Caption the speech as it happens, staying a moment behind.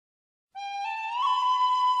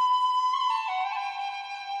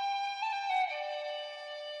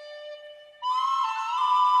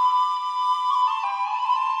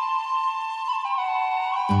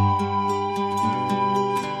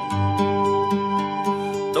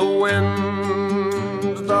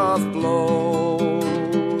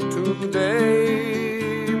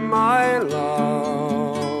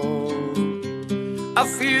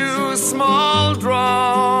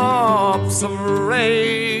drops of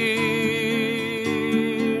rain.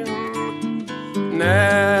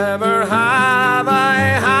 Never have I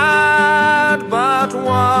had but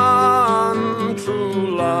one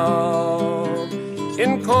true love.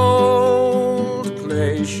 In cold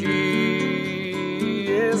clay she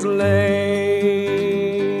is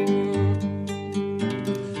laid.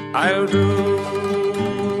 I'll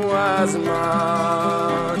do as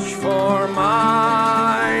much for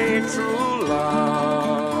my true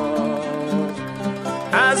love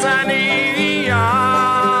as any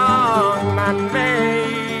young man may.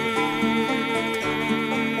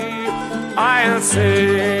 I'll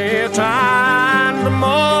sit and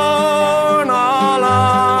mourn all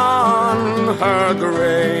on her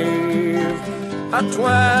grave, a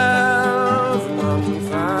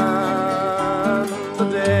 12-month and a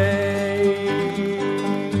day.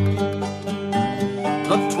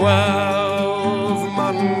 The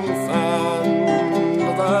 12-month and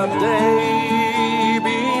the day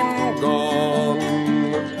been gone,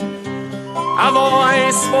 a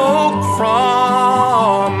voice spoke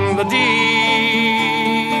from the deep.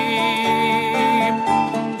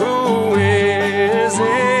 Who is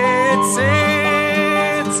it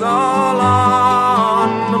sits all on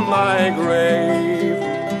my grave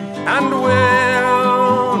and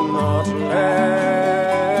will not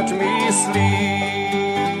let me sleep?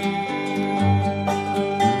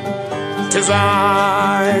 'Tis I,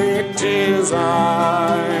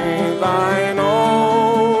 thine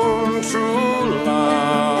own true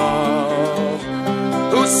love,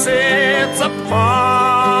 who sits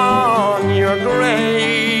upon your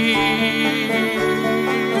grave.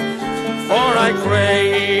 For I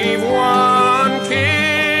crave one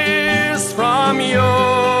kiss from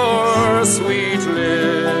your sweet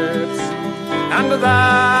lips, and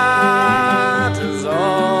that is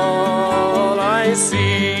all I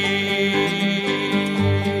seek.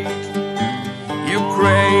 You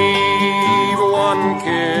crave one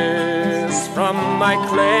kiss from my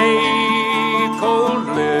clay cold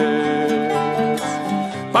lips,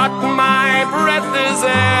 but my breath is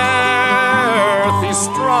earthy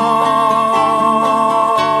strong.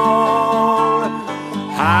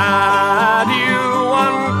 Had you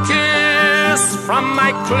one kiss from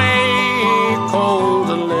my clay cold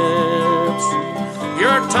lips,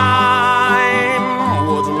 your time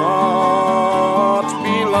would not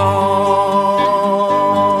be long.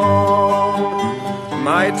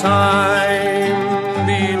 My time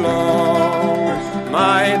be long,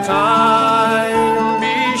 my time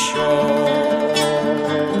be short.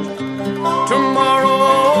 Tomorrow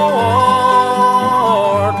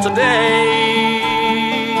or today,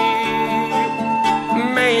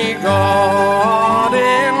 may God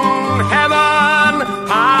in heaven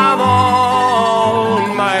have all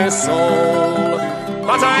my soul,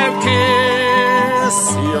 but I'll kiss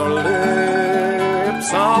your lips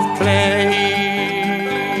of clay.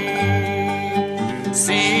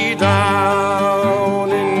 See down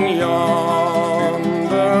in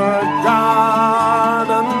yonder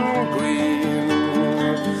garden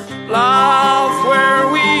green, love, where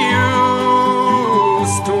we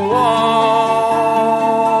used to walk.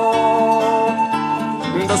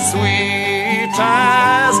 The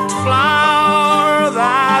sweetest flower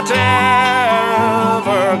that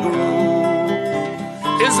ever grew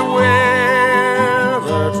is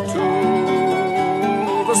withered to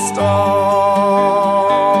the stalk.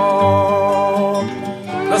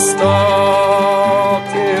 The stalk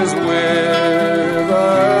is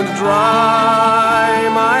withered dry,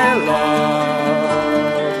 my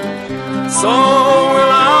love. So